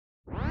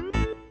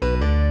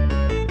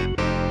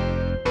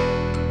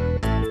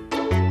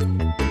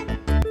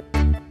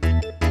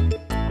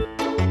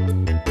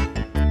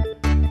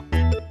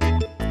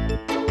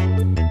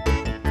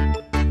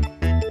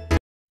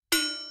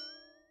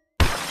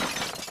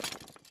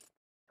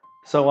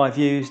So I've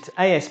used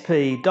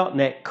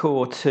ASP.NET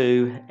Core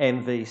 2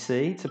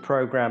 MVC to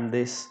program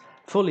this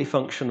fully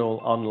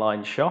functional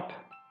online shop.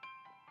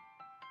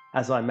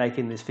 As I'm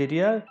making this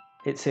video,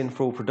 it's in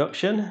full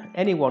production.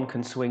 Anyone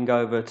can swing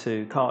over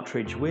to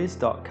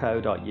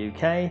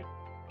cartridgewiz.co.uk,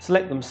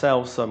 select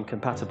themselves some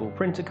compatible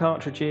printer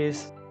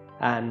cartridges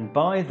and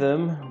buy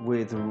them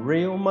with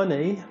real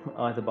money,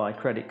 either by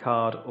credit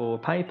card or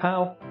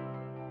PayPal,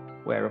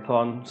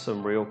 whereupon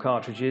some real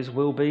cartridges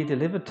will be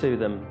delivered to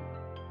them.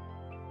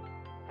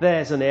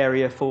 There's an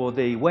area for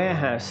the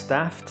warehouse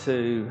staff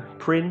to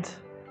print,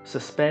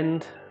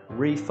 suspend,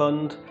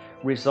 refund,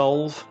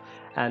 resolve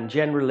and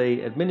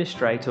generally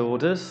administrate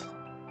orders.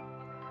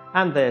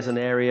 And there's an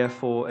area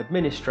for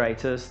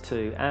administrators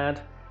to add,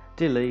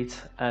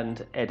 delete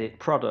and edit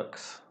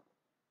products.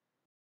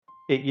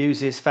 It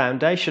uses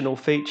foundational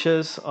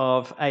features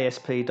of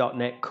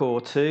ASP.NET Core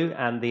 2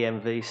 and the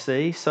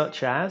MVC,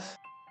 such as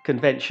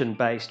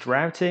convention-based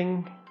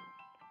routing,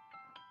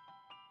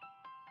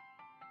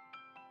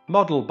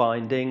 model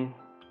binding,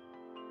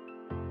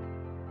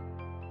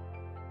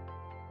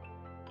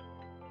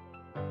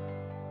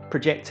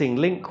 projecting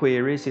link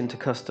queries into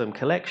custom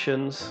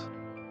collections,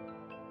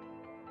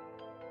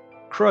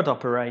 CRUD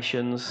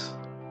operations,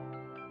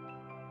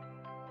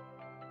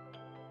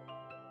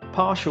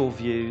 partial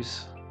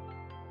views,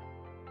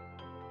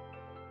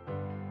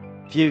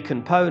 view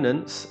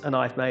components, and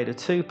I've made a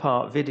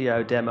two-part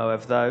video demo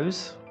of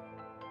those,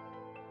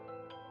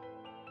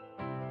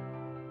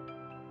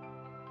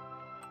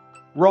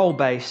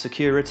 role-based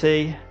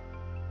security,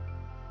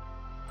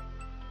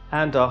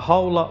 and a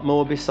whole lot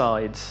more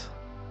besides.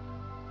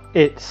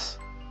 It's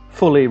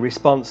fully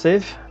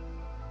responsive,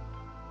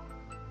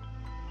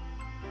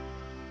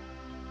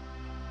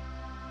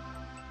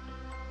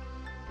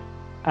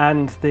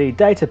 and the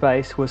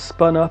database was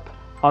spun up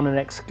on an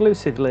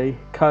exclusively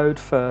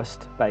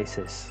code-first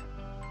basis.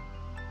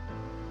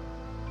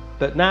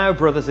 But now,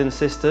 brothers and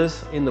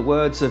sisters, in the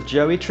words of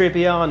Joey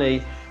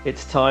Tribbiani,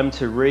 it's time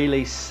to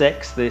really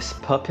sex this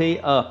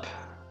puppy up.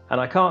 And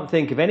I can't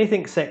think of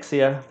anything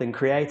sexier than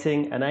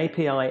creating an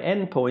API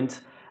endpoint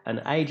and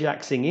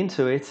AJAXing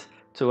into it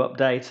to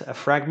update a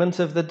fragment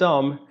of the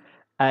DOM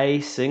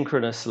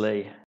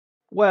asynchronously.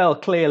 Well,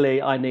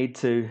 clearly I need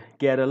to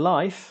get a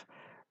life,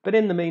 but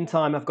in the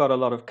meantime I've got a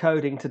lot of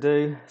coding to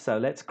do, so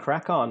let's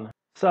crack on.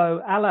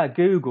 So, a la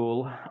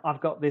Google,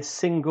 I've got this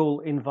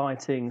single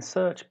inviting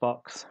search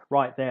box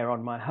right there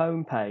on my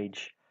home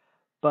page.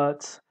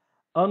 But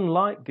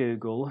unlike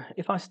Google,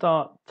 if I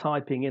start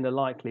typing in a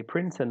likely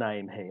printer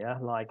name here,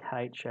 like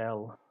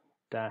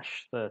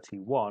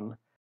HL-31,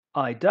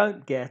 I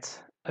don't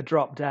get a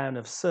drop down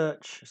of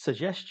search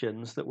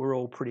suggestions that we're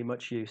all pretty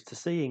much used to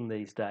seeing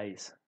these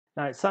days.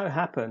 Now, it so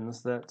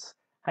happens that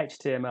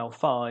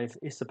HTML5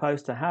 is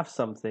supposed to have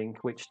something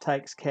which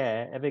takes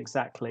care of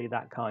exactly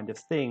that kind of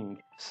thing.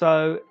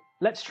 So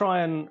let's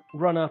try and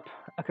run up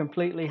a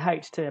completely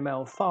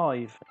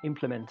HTML5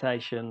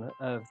 implementation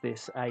of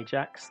this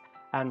AJAX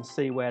and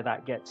see where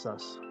that gets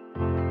us.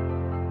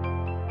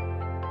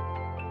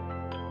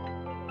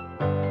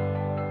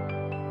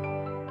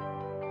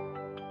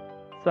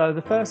 So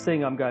the first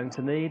thing I'm going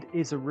to need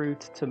is a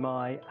route to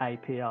my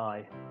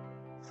API.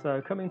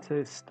 So coming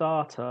to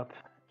startup,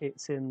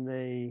 it's in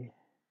the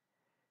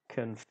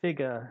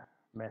configure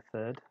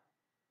method.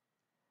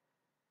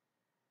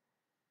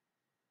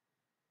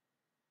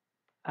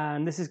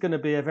 And this is going to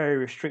be a very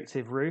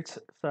restrictive route,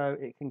 so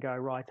it can go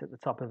right at the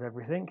top of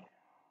everything.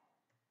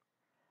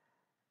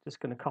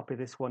 Just going to copy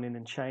this one in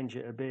and change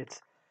it a bit.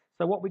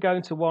 So what we're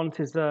going to want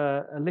is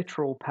a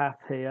literal path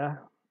here.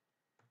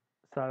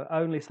 So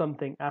only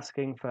something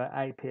asking for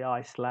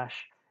API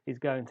 / is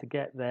going to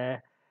get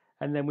there.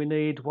 And then we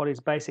need what is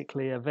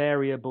basically a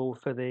variable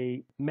for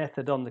the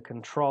method on the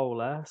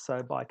controller. So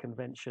by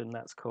convention,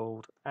 that's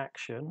called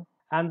action.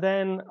 And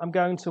then I'm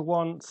going to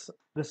want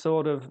the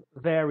sort of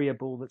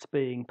variable that's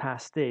being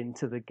passed in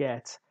to the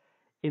get.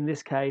 In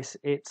this case,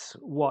 it's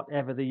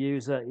whatever the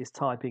user is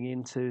typing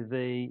into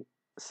the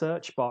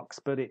search box,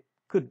 but it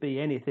could be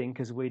anything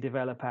because we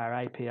develop our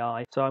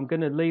API. So I'm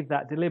going to leave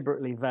that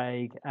deliberately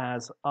vague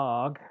as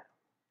arg.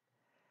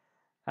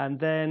 And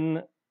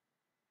then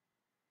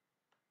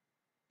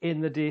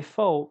in the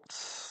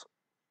defaults,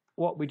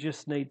 what we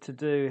just need to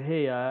do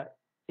here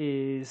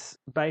is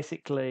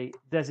basically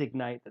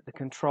designate that the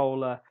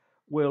controller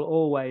will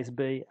always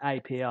be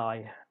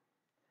API,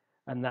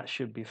 and that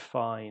should be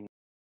fine.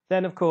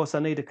 Then of course I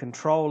need a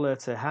controller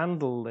to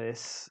handle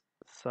this.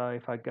 So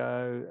if I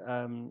go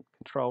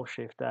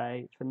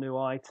Control-Shift-A for new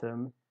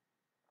item,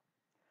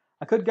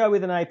 I could go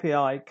with an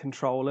API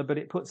controller, but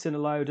it puts in a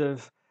load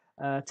of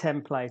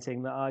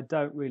templating that I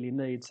don't really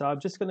need. So I'm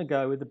just going to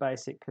go with the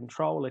basic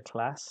controller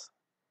class,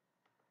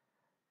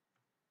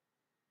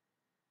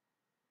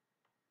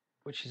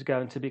 which is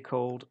going to be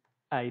called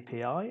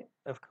API,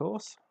 of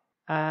course.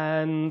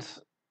 And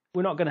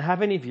we're not going to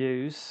have any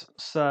views,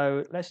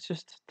 so let's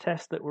just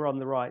test that we're on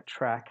the right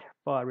track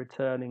by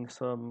returning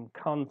some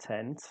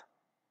content.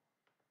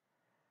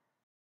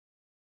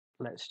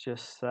 Let's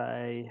just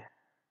say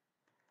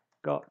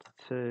got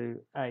to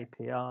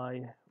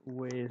API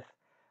with,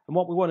 and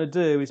what we want to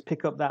do is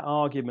pick up that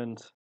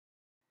argument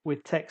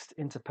with text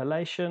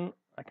interpolation.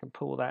 I can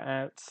pull that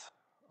out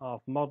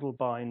of model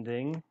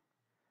binding,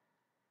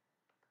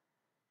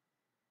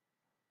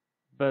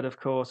 but of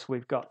course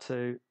we've got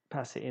to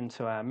pass it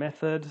into our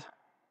method.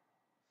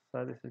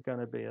 So this is going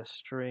to be a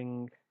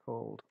string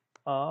called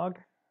arg,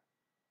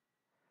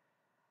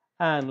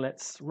 and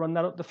let's run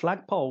that up the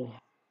flagpole.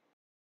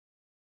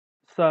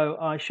 So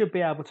I should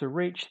be able to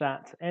reach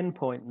that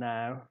endpoint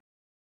now,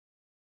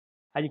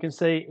 and you can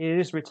see it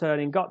is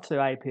returning got to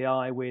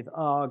API with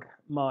arg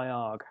my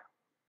arg.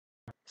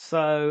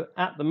 So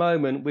at the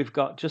moment we've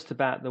got just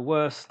about the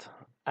worst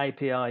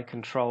API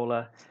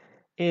controller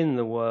in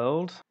the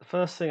world. The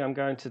first thing I'm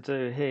going to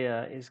do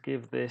here is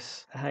give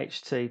this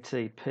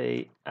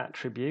HTTP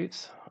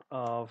attribute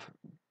of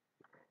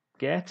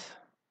get,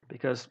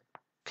 because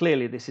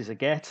clearly this is a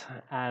get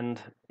and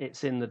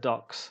it's in the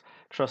docs,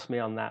 trust me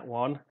on that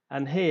one.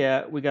 And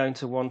here we're going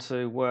to want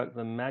to work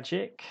the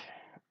magic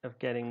of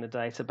getting the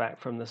data back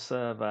from the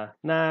server.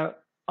 Now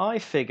I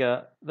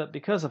figure that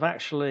because I've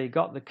actually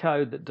got the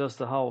code that does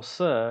the whole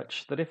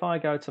search, that if I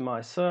go to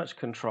my search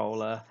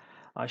controller,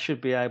 I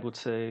should be able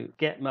to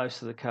get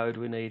most of the code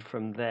we need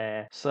from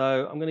there.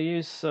 So I'm going to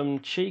use some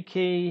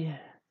cheeky,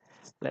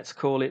 let's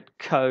call it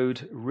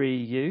code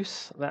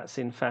reuse. That's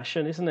in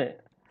fashion, isn't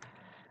it?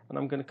 And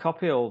I'm going to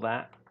copy all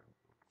that,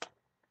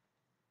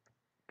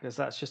 because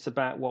that's just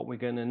about what we're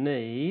going to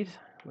need.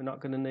 We're not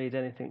going to need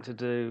anything to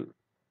do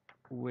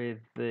with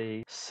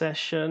the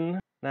session.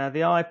 Now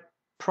the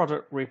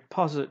iProduct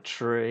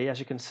repository, as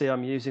you can see,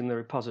 I'm using the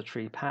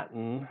repository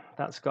pattern.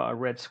 That's got a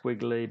red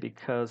squiggly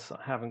because I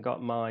haven't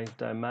got my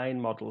domain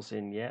models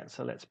in yet.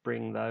 So let's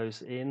bring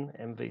those in,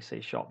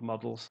 MVC shop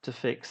models, to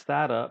fix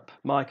that up.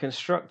 My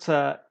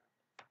constructor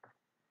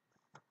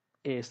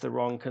is the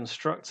wrong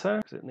constructor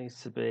because it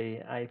needs to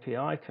be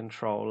API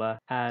controller,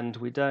 and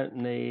we don't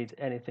need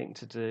anything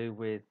to do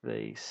with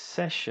the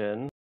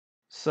session.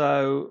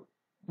 So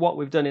what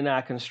we've done in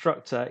our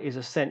constructor is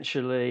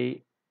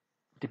essentially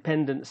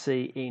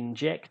dependency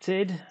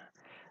injected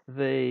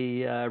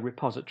the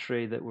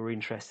repository that we're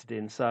interested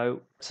in.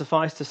 So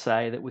suffice to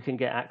say that we can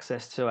get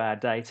access to our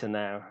data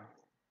now,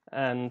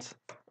 and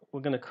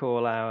we're going to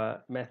call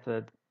our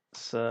method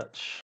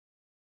search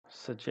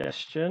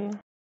suggestion.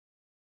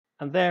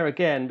 And there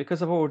again,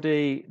 because I've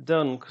already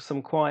done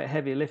some quite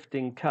heavy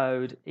lifting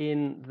code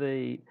in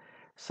the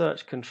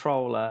search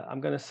controller,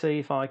 I'm going to see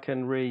if I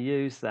can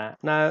reuse that.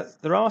 Now,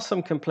 there are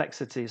some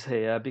complexities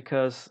here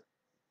because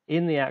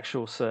in the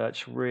actual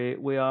search,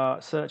 we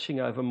are searching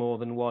over more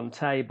than one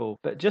table.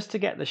 But just to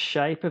get the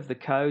shape of the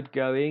code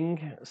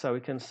going so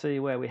we can see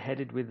where we're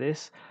headed with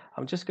this,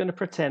 I'm just going to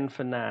pretend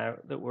for now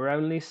that we're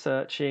only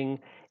searching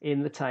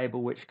in the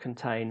table which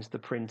contains the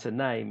printer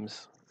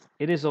names.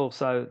 It is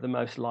also the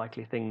most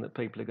likely thing that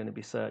people are going to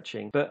be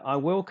searching, but I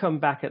will come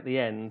back at the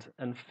end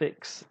and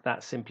fix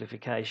that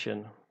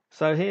simplification.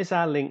 So here's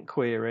our link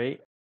query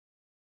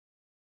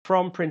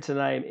from printer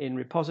name in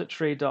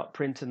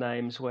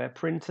repository.printernames, where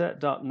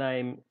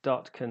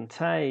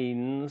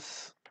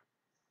printer.name.contains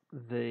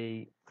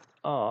the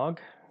arg,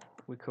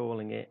 we're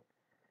calling it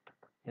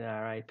in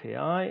our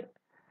API.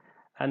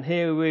 And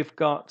here we've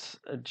got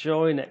a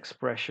join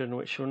expression,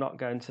 which we're not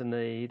going to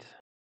need.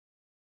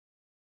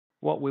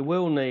 What we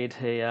will need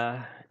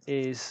here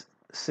is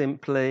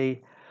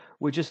simply,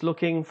 we're just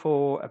looking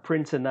for a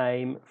printer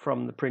name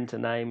from the printer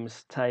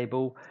names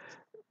table,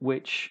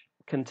 which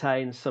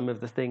contains some of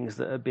the things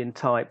that have been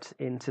typed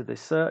into the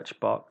search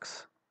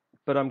box.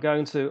 But I'm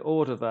going to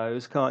order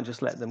those, can't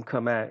just let them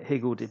come out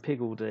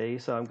higgledy-piggledy.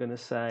 So I'm going to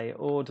say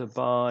order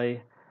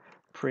by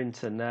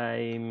printer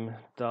name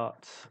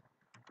dot,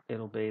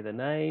 it'll be the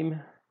name.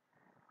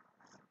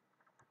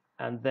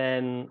 And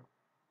then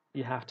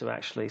you have to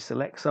actually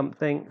select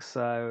something,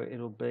 so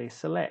it'll be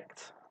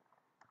select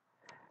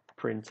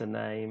printer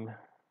name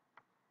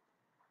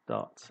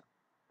dot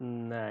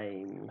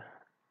name.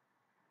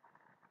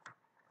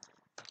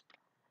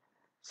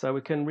 So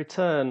we can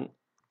return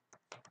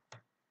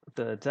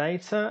the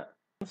data.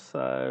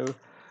 So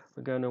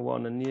we're going to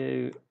want a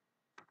new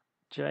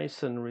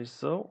JSON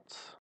result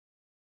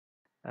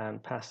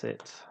and pass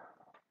it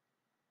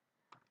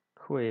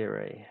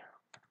query.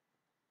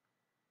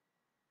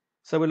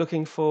 So we're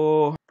looking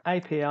for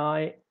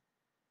API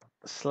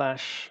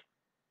slash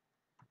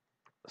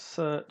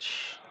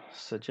search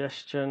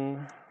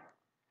suggestion,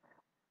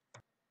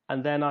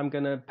 and then I'm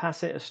going to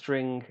pass it a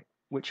string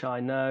which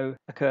I know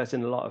occurs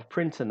in a lot of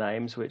printer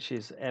names, which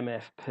is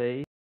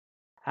MFP.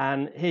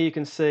 And here you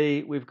can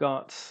see we've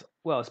got,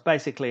 well, it's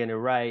basically an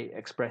array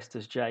expressed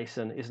as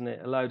JSON, isn't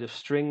it? A load of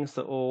strings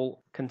that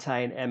all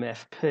contain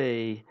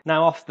MFP.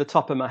 Now, off the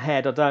top of my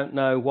head, I don't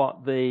know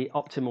what the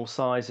optimal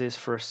size is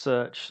for a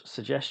search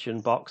suggestion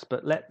box,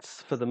 but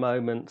let's, for the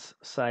moment,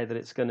 say that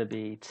it's going to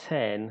be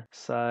 10.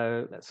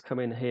 So let's come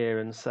in here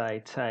and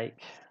say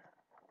take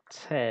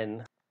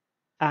 10.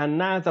 And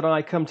now that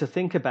I come to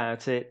think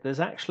about it,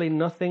 there's actually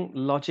nothing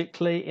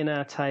logically in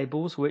our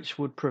tables which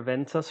would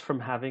prevent us from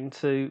having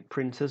two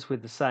printers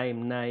with the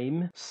same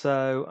name.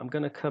 So I'm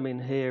going to come in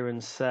here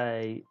and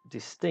say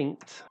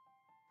distinct.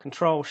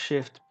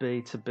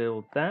 Control-Shift-B to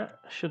build that.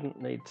 Shouldn't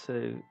need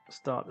to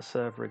start the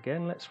server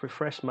again. Let's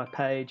refresh my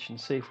page and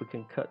see if we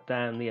can cut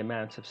down the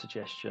amount of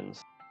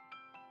suggestions.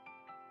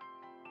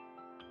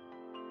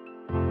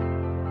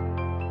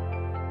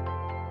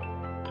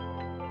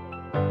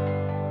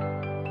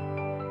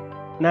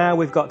 Now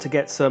we've got to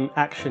get some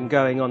action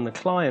going on the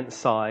client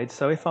side.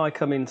 So if I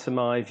come into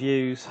my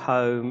views,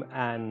 home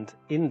and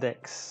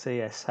index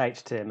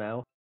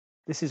CS.html,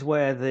 this is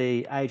where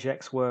the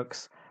AJAX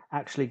work's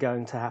actually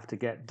going to have to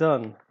get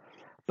done.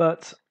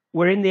 But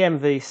we're in the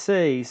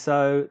MVC,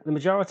 so the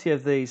majority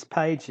of these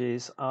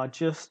pages are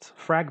just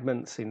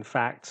fragments, in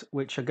fact,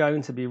 which are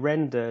going to be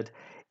rendered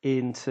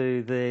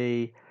into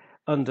the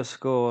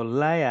underscore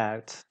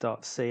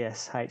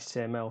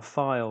layout.cs.html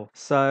file.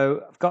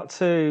 So I've got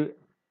to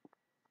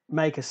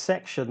make a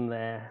section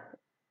there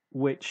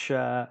which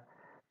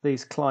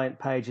these client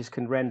pages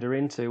can render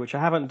into, which I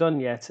haven't done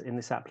yet in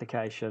this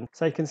application.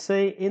 So you can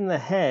see in the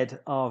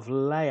head of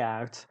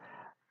layout,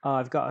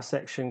 I've got a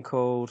section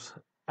called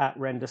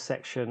 @render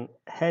section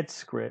head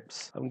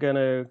scripts. I'm going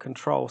to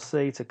Control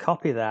C to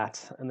copy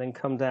that and then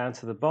come down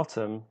to the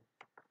bottom.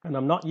 And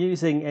I'm not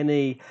using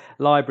any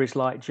libraries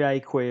like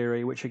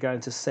jQuery which are going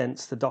to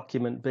sense the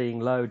document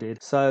being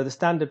loaded. So the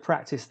standard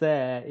practice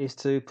there is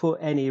to put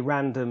any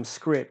random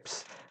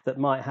scripts that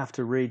might have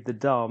to read the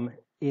DOM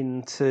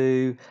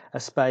into a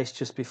space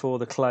just before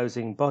the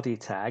closing body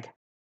tag.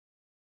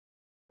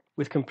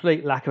 With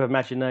complete lack of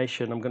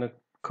imagination, I'm going to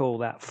call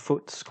that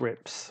foot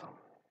scripts.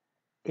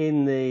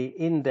 In the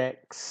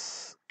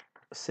index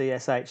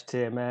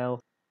CS.html,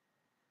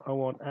 I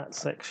want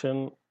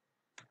 @section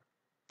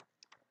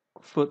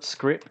foot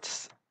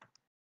scripts.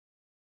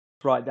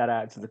 Write that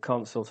out to the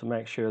console to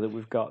make sure that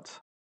we've got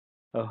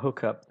a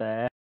hookup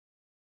there.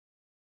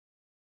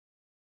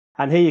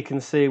 And here you can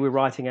see we're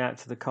writing out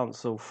to the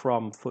console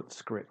from foot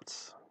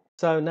scripts.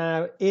 So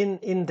now in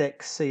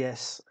index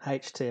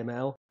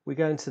CS.html, we're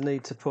going to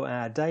need to put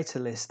our data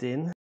list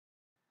in,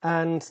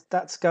 and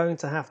that's going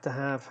to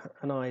have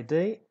an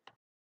ID.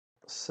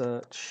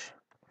 Search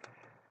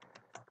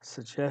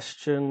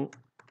suggestion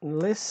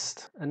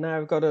list, and now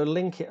we've got to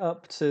link it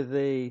up to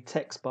the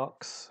text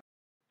box.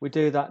 We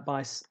do that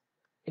by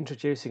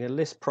introducing a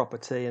list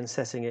property and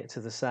setting it to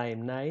the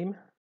same name.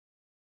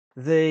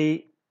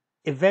 The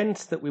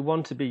event that we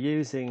want to be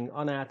using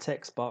on our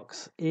text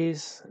box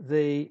is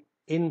the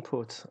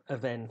input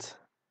event.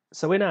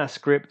 So in our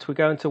script, we're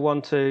going to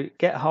want to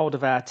get hold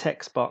of our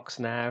text box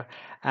now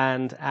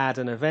and add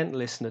an event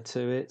listener to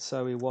it.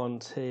 So we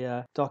want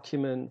here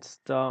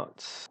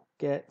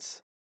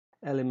document.get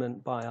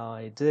element by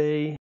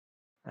ID,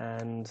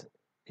 and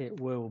it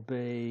will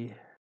be,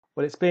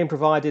 well, it's being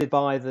provided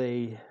by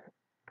the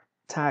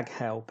tag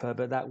helper,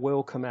 but that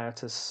will come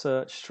out as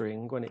search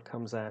string when it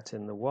comes out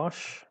in the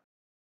wash.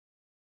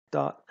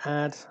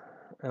 .add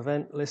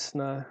event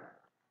listener,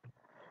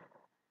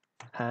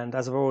 and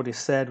as I've already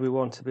said, we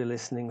want to be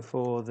listening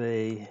for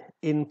the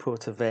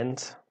input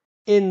event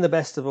in the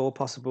best of all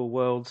possible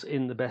worlds,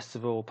 in the best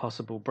of all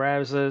possible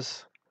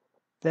browsers.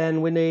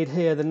 Then we need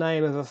here the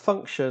name of a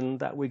function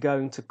that we're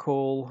going to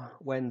call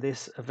when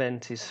this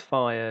event is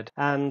fired,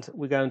 and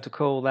we're going to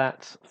call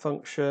that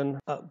function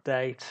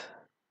update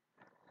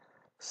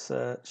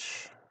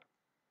search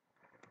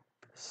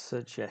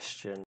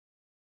suggestion.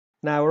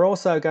 Now we're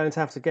also going to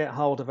have to get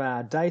hold of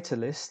our data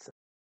list.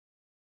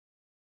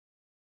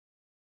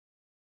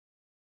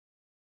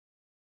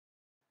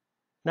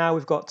 Now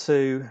we've got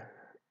to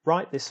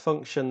write this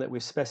function that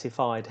we've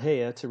specified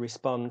here to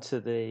respond to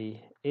the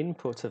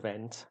input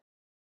event.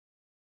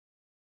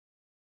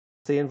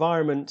 The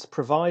environment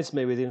provides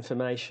me with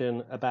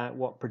information about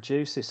what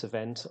produced this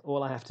event.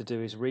 All I have to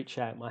do is reach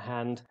out my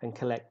hand and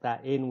collect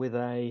that in with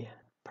a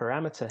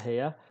parameter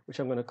here, which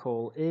I'm going to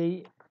call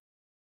E.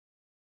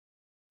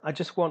 I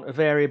just want a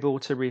variable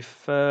to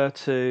refer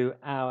to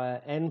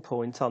our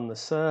endpoint on the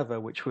server,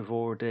 which we've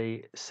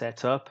already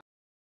set up.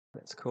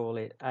 Let's call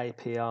it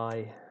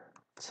API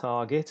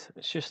target.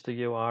 It's just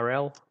the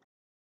URL.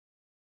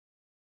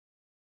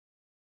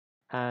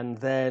 And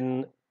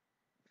then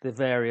the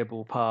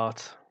variable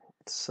part.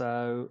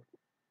 So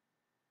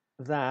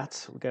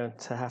that we're going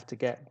to have to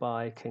get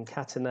by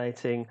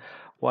concatenating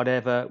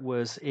whatever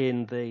was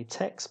in the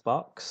text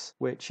box,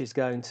 which is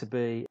going to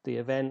be the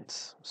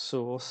event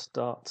source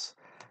dot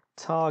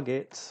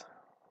target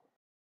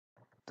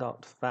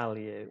dot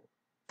value.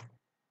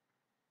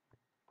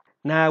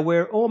 Now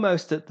we're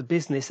almost at the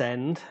business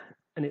end,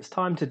 and it's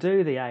time to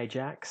do the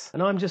AJAX,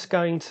 and I'm just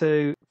going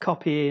to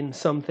copy in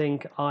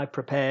something I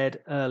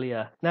prepared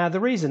earlier. Now the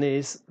reason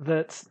is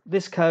that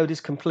this code is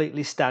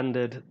completely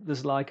standard.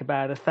 There's like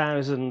about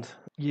 1,000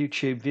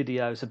 YouTube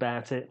videos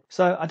about it.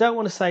 So I don't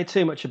want to say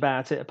too much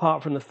about it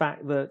apart from the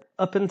fact that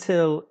up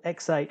until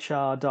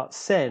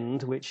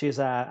xhr.send, which is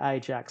our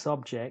AJAX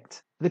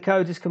object, the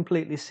code is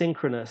completely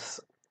synchronous.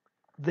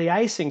 The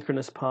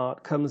asynchronous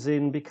part comes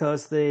in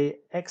because the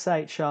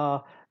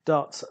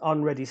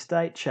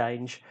xhr.onReadyState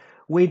change,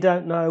 we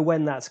don't know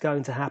when that's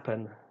going to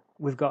happen.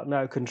 We've got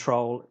no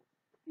control.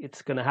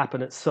 It's going to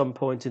happen at some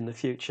point in the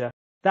future.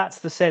 That's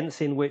the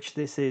sense in which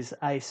this is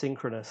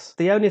asynchronous.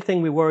 The only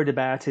thing we're worried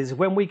about is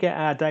when we get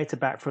our data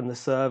back from the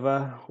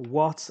server,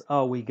 what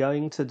are we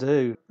going to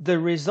do? The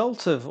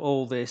result of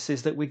all this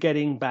is that we're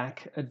getting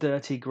back a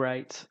dirty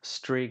great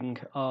string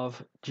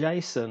of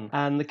JSON.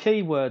 And the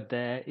key word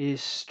there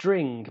is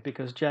string,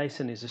 because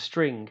JSON is a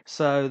string.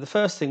 So the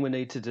first thing we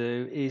need to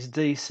do is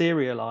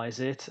deserialize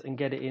it and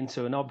get it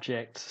into an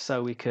object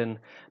so we can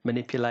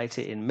manipulate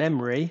it in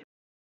memory.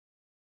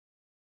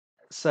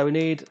 So we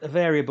need a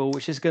variable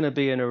which is going to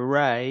be an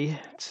array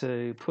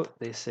to put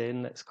this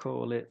in. Let's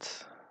call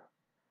it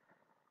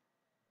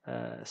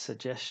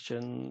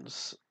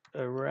suggestions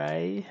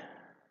array,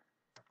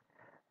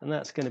 and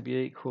that's going to be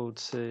equal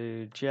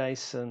to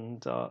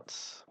json.parse,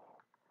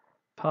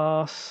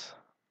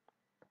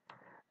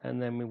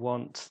 and then we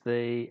want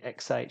the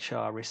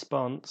XHR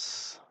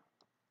response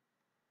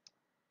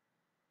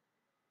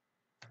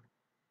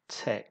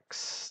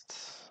text.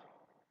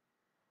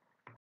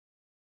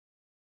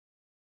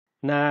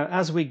 Now,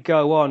 as we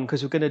go on,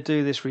 because we're going to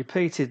do this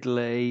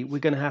repeatedly, we're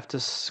going to have to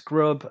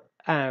scrub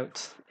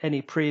out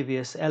any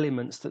previous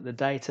elements that the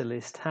data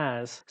list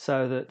has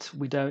so that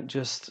we don't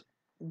just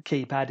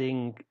keep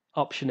adding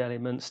option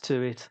elements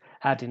to it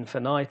ad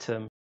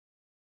infinitum.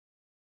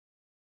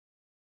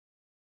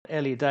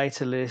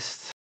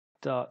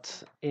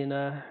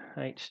 datalist.inner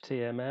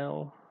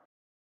HTML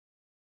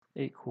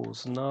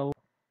equals null.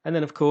 And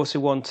then, of course, we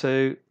want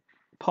to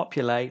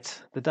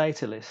populate the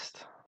data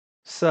list.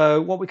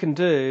 So what we can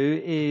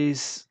do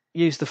is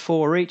use the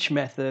for each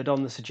method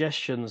on the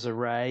suggestions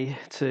array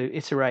to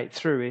iterate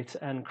through it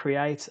and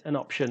create an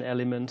option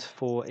element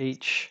for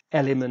each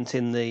element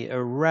in the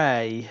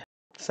array.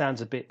 Sounds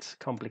a bit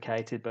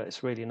complicated, but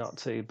it's really not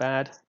too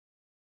bad.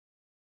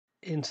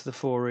 Into the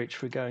for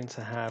each we're going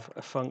to have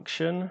a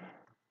function,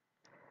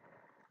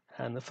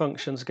 and the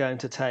function's going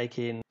to take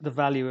in the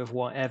value of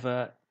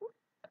whatever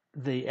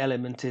the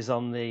element is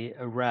on the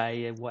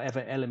array,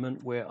 whatever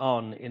element we're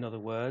on, in other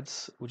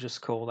words. We'll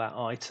just call that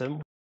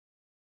item.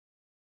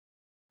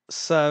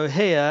 So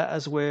here,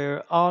 as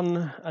we're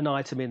on an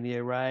item in the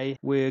array,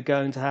 we're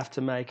going to have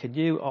to make a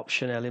new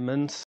option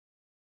element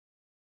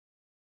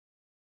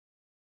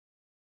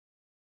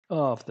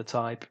of the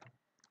type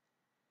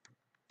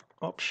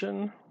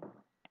option.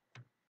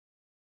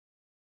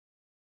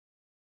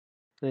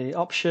 The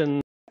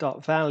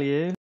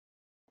option.value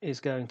is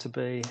going to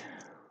be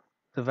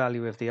the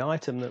value of the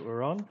item that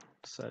we're on,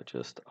 so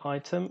just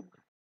item.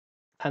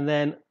 And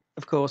then,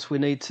 of course, we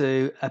need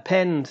to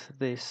append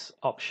this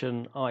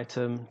option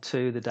item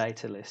to the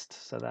data list.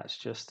 So that's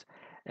just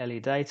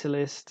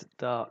datalist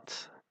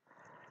dot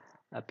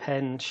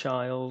append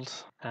child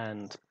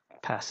and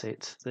pass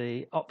it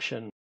the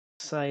option.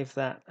 Save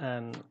that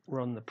and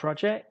run the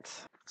project.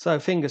 So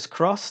fingers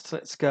crossed,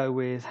 let's go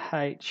with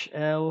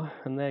HL,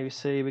 and there you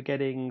see we're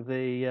getting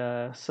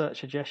the search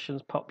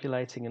suggestions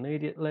populating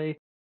immediately.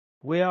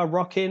 We are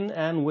rocking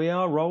and we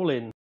are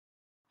rolling.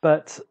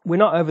 But we're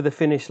not over the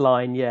finish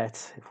line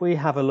yet. If we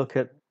have a look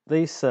at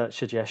these search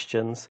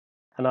suggestions,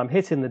 and I'm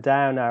hitting the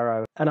down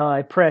arrow, and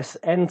I press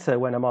enter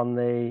when I'm on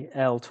the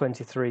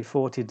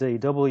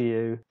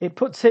L2340DW, it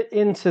puts it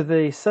into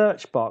the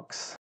search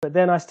box, but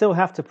then I still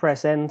have to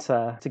press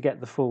enter to get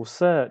the full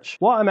search.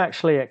 What I'm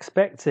actually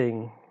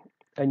expecting,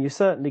 and you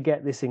certainly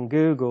get this in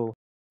Google,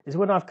 is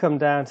when I've come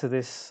down to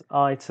this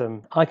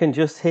item, I can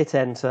just hit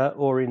enter,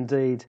 or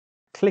indeed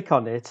click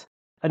on it,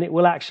 and it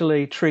will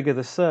actually trigger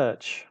the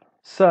search.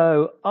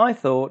 So I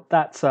thought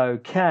that's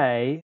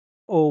okay.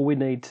 All we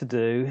need to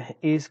do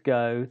is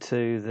go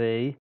to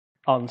the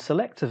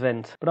onSelect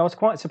event. But I was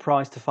quite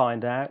surprised to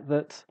find out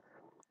that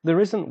there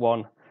isn't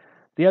one.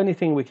 The only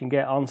thing we can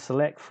get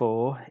onSelect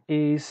for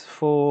is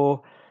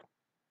for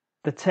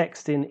the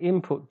text in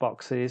input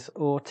boxes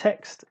or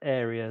text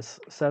areas.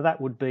 So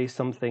that would be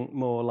something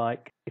more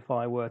like if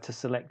I were to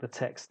select the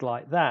text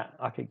like that,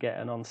 I could get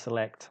an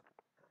onSelect.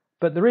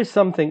 But there is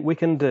something we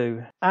can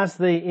do. As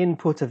the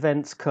input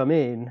events come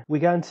in,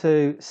 we're going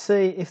to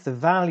see if the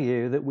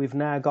value that we've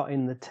now got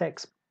in the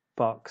text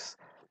box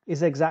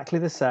is exactly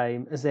the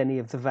same as any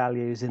of the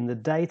values in the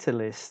data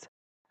list.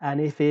 And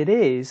if it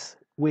is,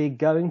 we're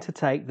going to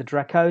take the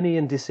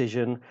draconian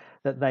decision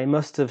that they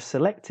must have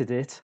selected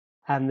it,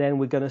 and then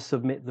we're going to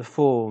submit the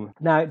form.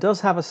 Now, it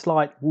does have a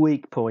slight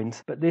weak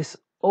point, but this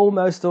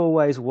almost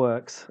always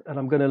works, and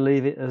I'm going to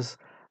leave it as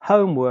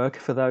homework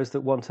for those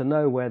that want to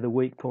know where the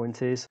weak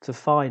point is, to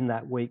find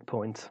that weak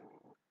point.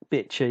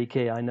 Bit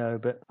cheeky, I know,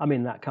 but I'm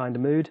in that kind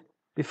of mood.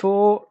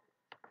 Before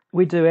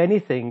we do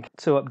anything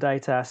to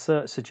update our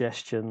search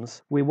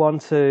suggestions, we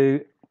want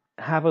to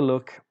have a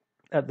look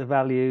at the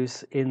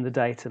values in the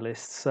data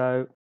list.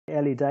 So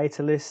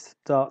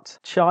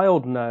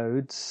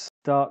datalist.childNodes.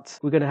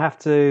 We're going to have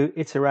to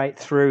iterate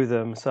through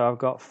them. So I've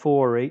got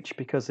for each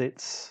because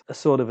it's a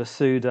sort of a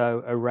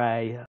pseudo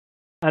array.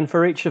 And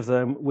for each of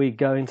them, we're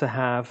going to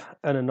have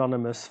an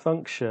anonymous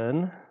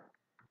function,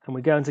 and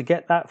we're going to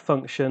get that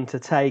function to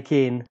take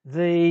in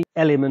the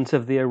element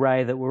of the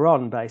array that we're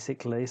on,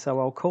 basically. So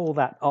I'll call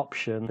that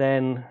option.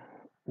 Then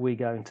we're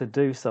going to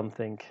do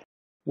something.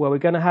 Well, we're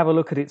going to have a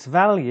look at its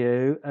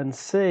value and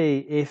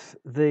see if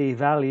the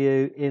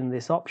value in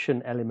this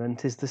option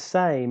element is the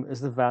same as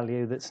the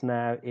value that's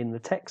now in the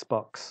text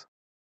box.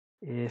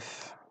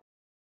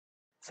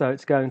 So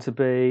it's going to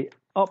be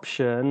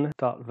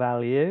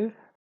option.value.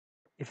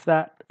 If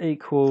that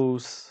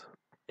equals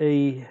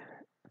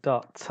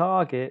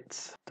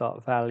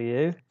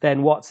e.target.value,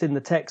 then what's in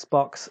the text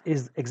box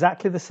is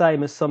exactly the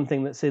same as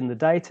something that's in the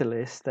data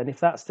list. And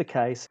if that's the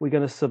case, we're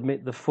going to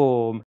submit the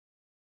form.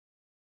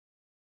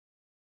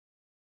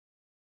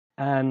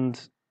 And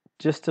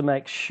just to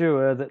make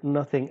sure that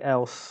nothing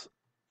else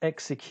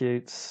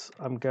executes,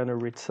 I'm going to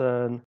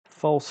return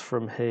false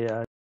from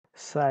here.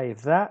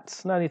 Save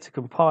that. No need to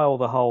compile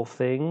the whole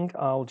thing.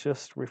 I'll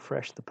just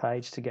refresh the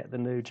page to get the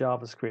new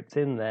JavaScript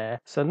in there.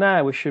 So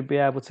now we should be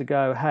able to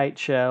go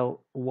HL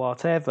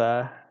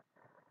whatever,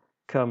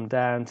 come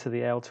down to the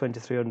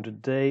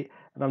L2300D,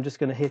 and I'm just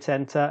going to hit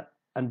enter,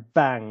 and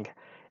bang,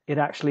 it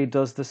actually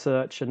does the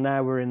search, and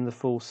now we're in the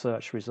full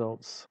search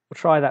results. We'll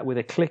try that with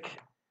a click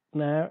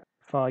now.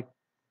 If I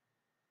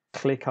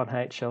click on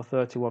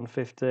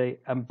HL3150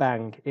 and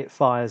bang, it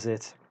fires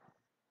it.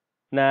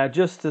 Now,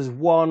 just as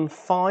one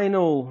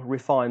final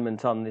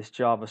refinement on this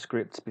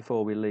JavaScript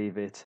before we leave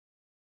it,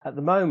 at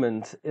the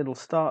moment it'll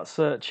start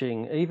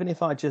searching even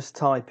if I just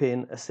type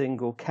in a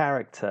single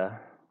character.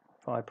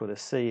 If I put a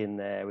C in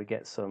there, we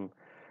get some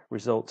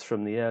results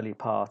from the early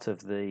part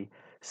of the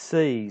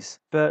C's,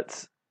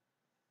 but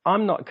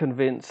I'm not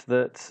convinced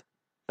that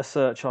a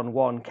search on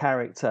one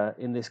character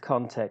in this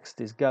context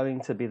is going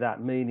to be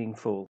that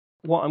meaningful.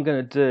 What I'm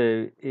going to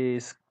do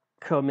is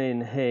come in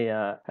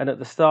here, and at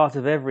the start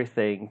of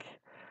everything,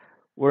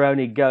 we're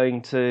only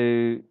going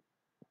to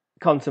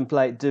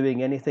contemplate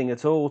doing anything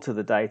at all to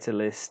the data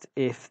list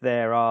if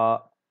there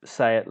are,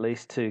 say, at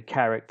least 2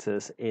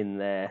 characters in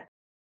there.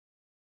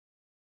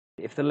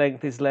 If the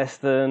length is less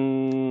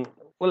than,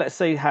 well, let's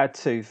see how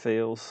 2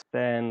 feels,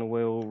 then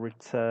we'll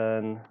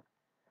return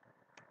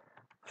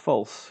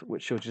false,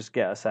 which will just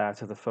get us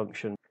out of the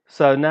function.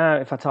 So now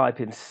if I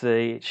type in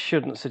C, it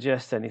shouldn't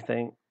suggest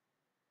anything.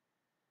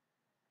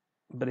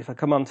 But if I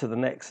come on to the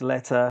next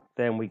letter,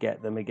 then we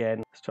get them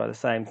again. Let's try the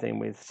same thing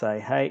with,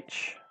 say,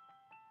 H,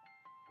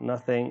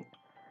 nothing,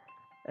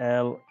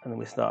 L, and then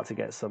we start to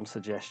get some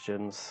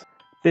suggestions.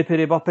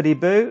 Bippity boppity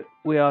boo,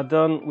 we are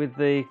done with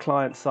the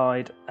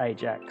client-side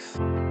AJAX.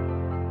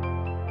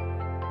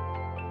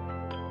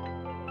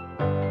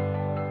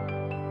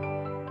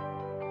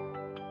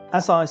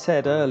 As I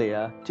said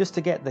earlier, just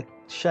to get the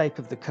shape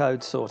of the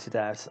code sorted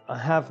out, I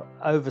have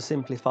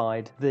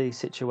oversimplified the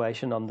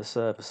situation on the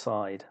server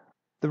side.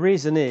 The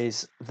reason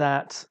is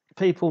that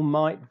people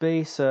might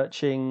be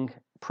searching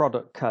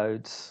product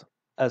codes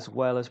as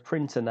well as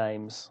printer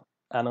names,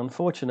 and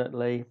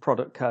unfortunately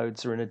product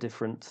codes are in a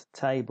different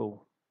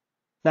table.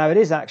 Now, it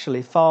is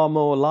actually far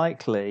more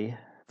likely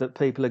that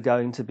people are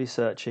going to be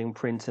searching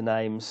printer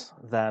names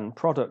than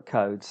product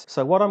codes.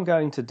 So what I'm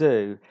going to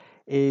do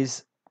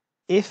is,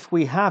 if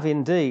we have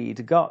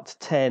indeed got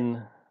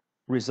 10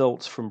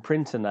 results from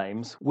printer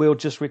names, we'll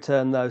just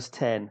return those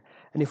 10.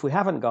 And if we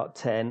haven't got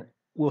 10,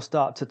 we'll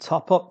start to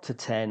top up to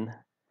 10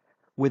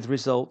 with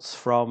results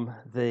from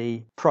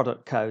the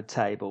product code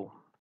table.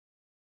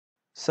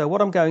 So what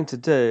I'm going to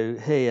do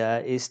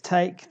here is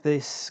take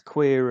this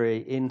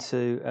query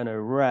into an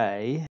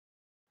array.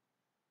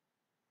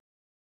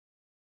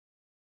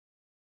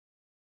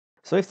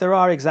 So if there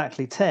are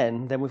exactly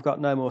 10, then we've got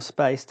no more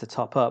space to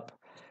top up.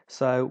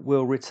 So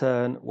we'll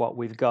return what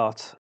we've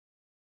got.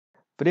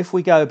 But if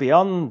we go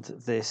beyond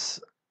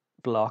this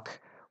block,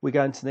 we're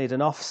going to need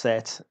an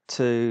offset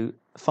to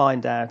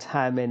find out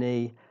how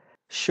many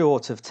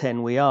short of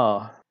 10 we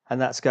are. And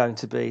that's going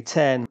to be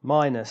 10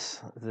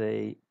 minus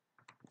the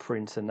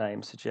printer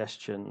name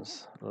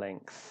suggestions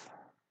length.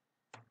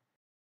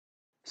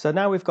 So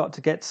now we've got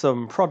to get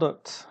some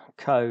product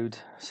code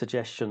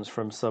suggestions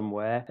from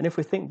somewhere. And if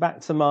we think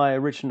back to my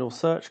original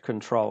search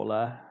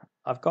controller,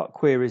 I've got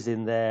queries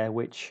in there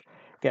which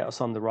get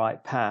us on the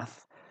right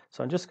path.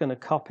 So I'm just going to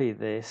copy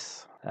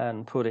this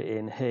and put it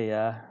in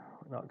here.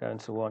 We're not going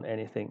to want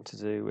anything to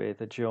do with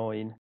a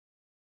join.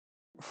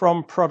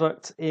 From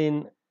product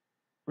in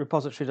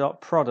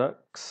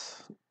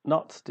repository.products,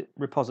 not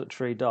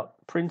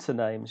repository.printer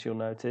names, you'll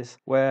notice,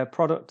 where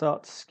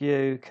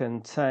product.skew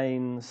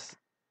contains,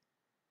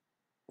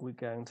 we're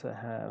going to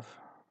have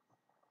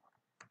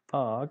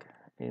arg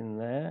in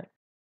there.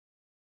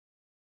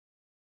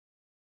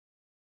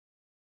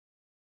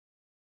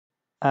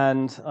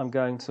 And I'm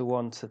going to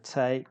want to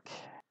take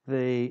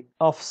the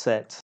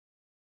offset,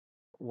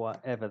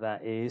 whatever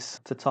that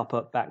is, to top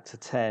up back to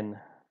 10.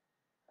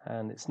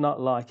 And it's not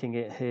liking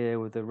it here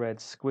with the red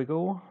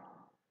squiggle.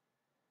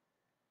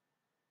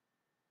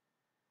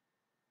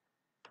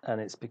 And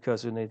it's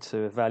because we need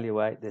to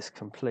evaluate this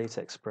complete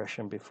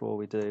expression before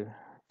we do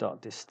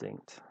dot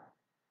distinct.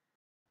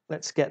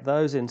 let's get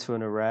those into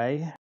an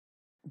array.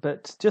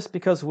 But just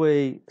because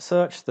we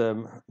search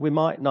them, we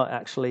might not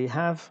actually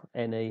have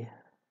any,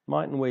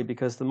 mightn't we?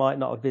 Because there might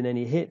not have been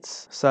any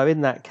hits. So in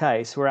that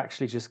case, we're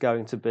actually just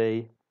going to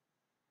be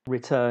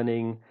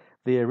returning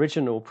the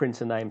original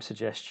printer name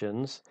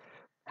suggestions,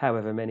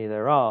 however many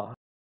there are.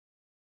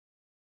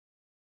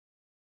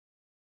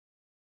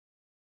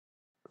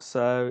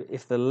 So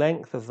if the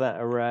length of that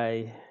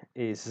array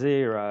is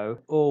 0,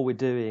 all we're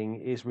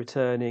doing is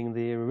returning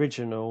the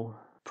original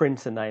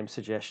printer name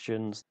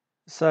suggestions.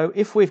 So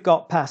if we've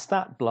got past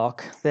that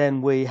block,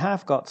 then we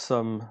have got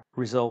some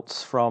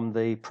results from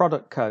the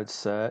product code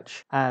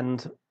search,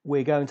 and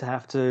we're going to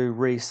have to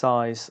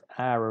resize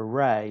our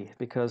array,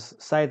 because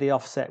say the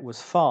offset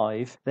was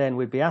 5, then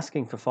we'd be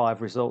asking for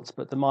 5 results,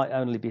 but there might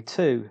only be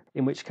 2,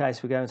 in which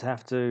case we're going to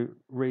have to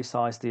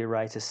resize the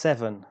array to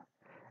 7,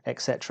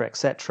 etc.,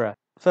 etc.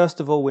 First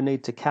of all, we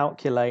need to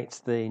calculate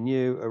the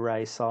new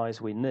array size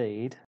we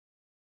need.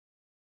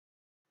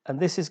 And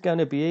this is going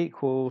to be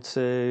equal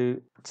to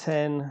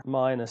 10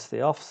 minus the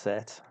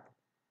offset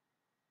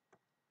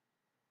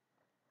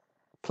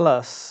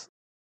plus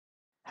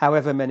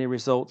however many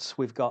results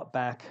we've got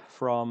back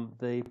from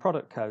the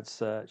product code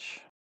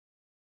search.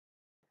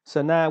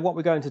 So now what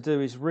we're going to do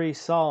is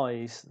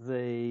resize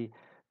the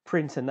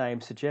printer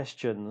name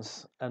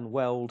suggestions and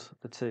weld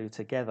the two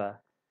together.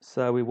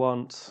 So we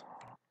want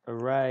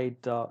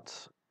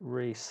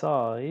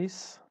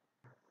array.resize.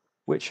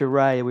 Which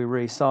array are we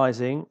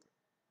resizing?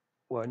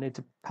 Well, I need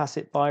to pass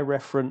it by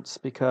reference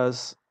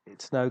because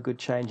it's no good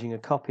changing a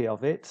copy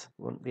of it.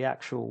 We want the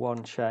actual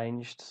one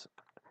changed.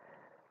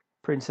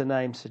 Printer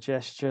name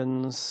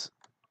suggestions,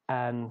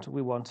 and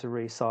we want to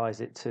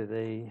resize it to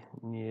the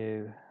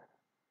new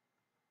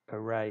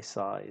array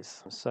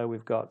size. So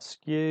we've got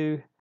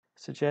skew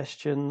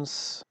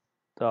suggestions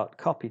dot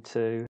copy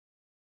to.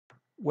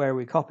 Where are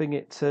we copying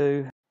it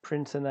to?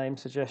 Printer name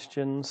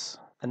suggestions.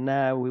 And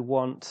now we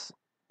want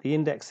the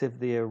index of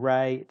the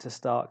array to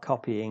start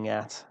copying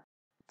at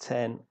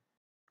 10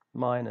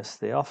 minus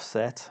the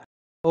offset.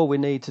 All we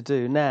need to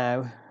do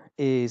now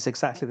is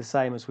exactly the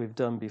same as we've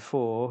done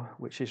before,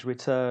 which is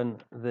return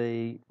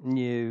the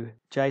new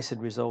JSON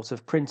result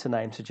of printer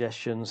name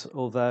suggestions,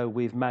 although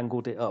we've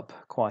mangled it up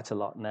quite a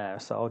lot now.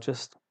 So I'll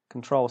just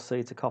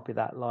Control-C to copy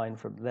that line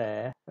from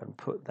there and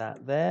put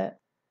that there.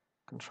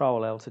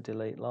 Control-L to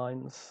delete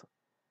lines.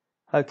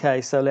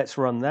 Okay, so let's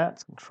run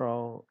that.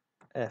 Control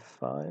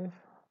F5.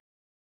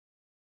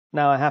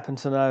 Now I happen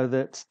to know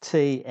that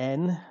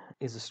TN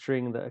is a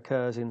string that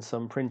occurs in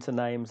some printer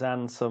names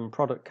and some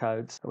product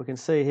codes. We can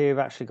see here we've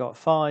actually got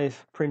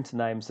 5 printer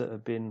names that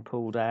have been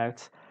pulled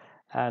out,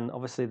 and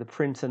obviously the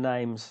printer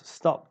names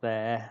stop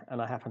there, and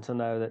I happen to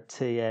know that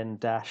TN-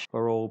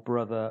 are all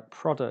brother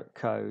product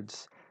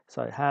codes.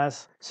 So it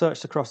has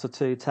searched across the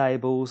two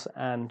tables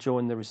and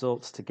joined the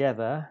results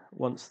together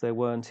once there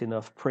weren't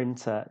enough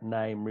printer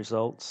name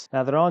results.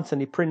 Now there aren't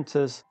any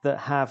printers that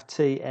have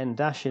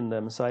TN- in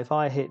them, so if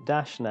I hit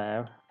dash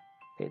now,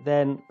 it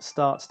then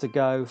starts to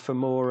go for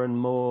more and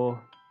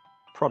more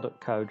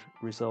product code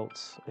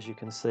results. As you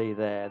can see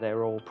there,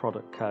 they're all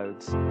product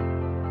codes.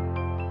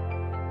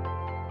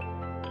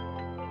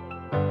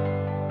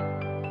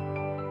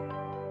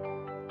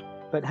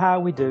 But how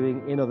are we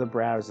doing in other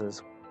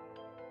browsers?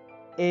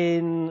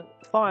 In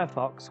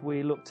Firefox,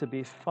 we look to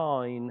be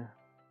fine.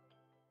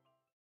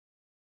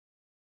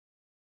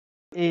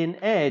 In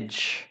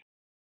Edge,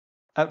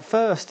 at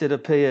first it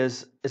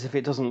appears as if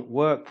it doesn't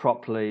work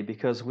properly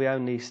because we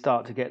only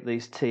start to get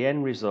these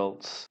TN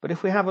results. But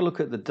if we have a look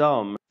at the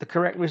DOM, the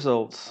correct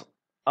results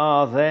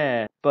are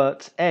there,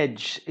 but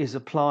Edge is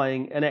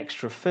applying an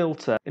extra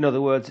filter. In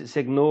other words, it's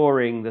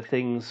ignoring the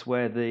things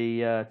where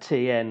the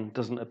TN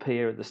doesn't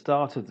appear at the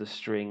start of the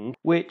string,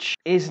 which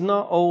is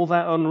not all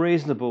that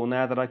unreasonable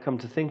now that I come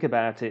to think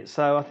about it.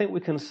 So I think we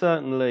can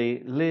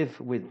certainly live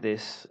with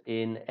this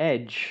in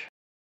Edge.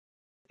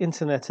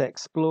 Internet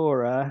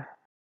Explorer.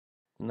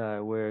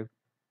 No, we're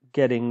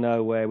getting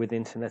nowhere with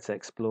Internet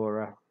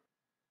Explorer.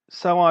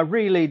 So I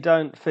really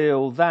don't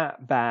feel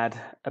that bad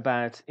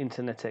about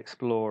Internet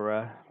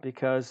Explorer,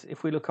 because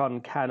if we look on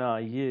Can I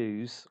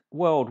Use,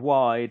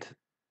 worldwide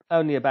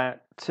only about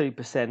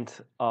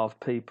 2% of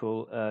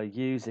people are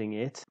using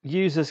it.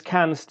 Users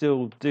can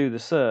still do the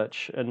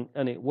search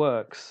and it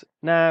works.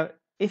 Now,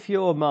 if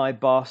you're my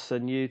boss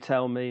and you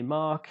tell me,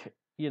 Mark,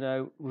 you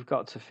know, we've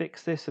got to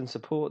fix this and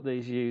support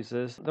these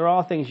users, there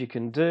are things you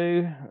can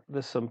do.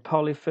 There's some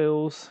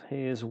polyfills.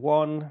 Here's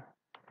one.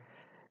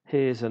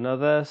 Here's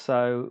another,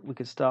 so we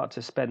could start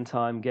to spend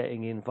time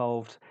getting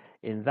involved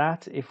in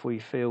that if we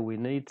feel we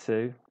need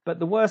to. But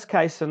the worst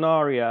case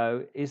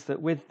scenario is that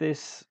with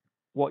this,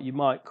 what you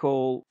might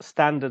call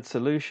standard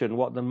solution,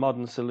 what the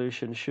modern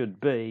solution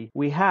should be,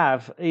 we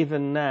have,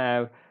 even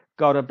now,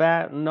 got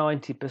about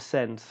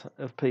 90%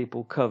 of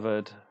people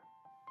covered.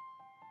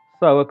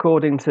 So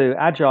according to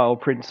agile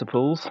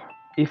principles,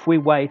 if we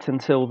wait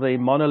until the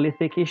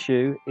monolithic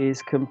issue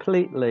is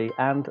completely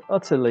and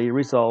utterly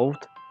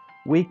resolved,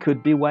 we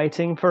could be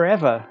waiting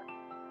forever.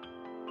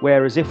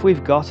 Whereas if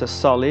we've got a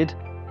solid,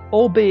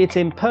 albeit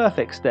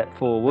imperfect step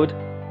forward,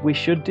 we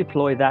should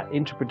deploy that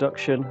into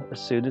production as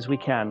soon as we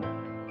can.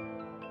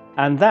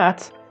 And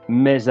that,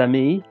 mes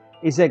amis,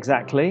 is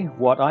exactly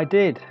what I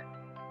did.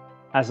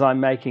 As I'm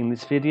making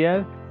this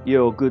video,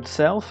 your good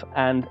self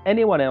and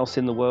anyone else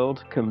in the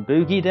world can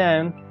boogie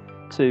down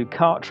to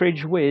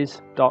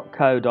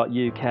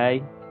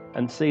cartridgewiz.co.uk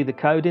and see the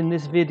code in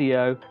this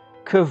video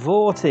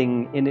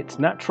cavorting in its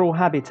natural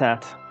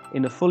habitat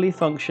in a fully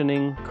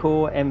functioning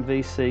core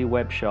MVC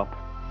web shop.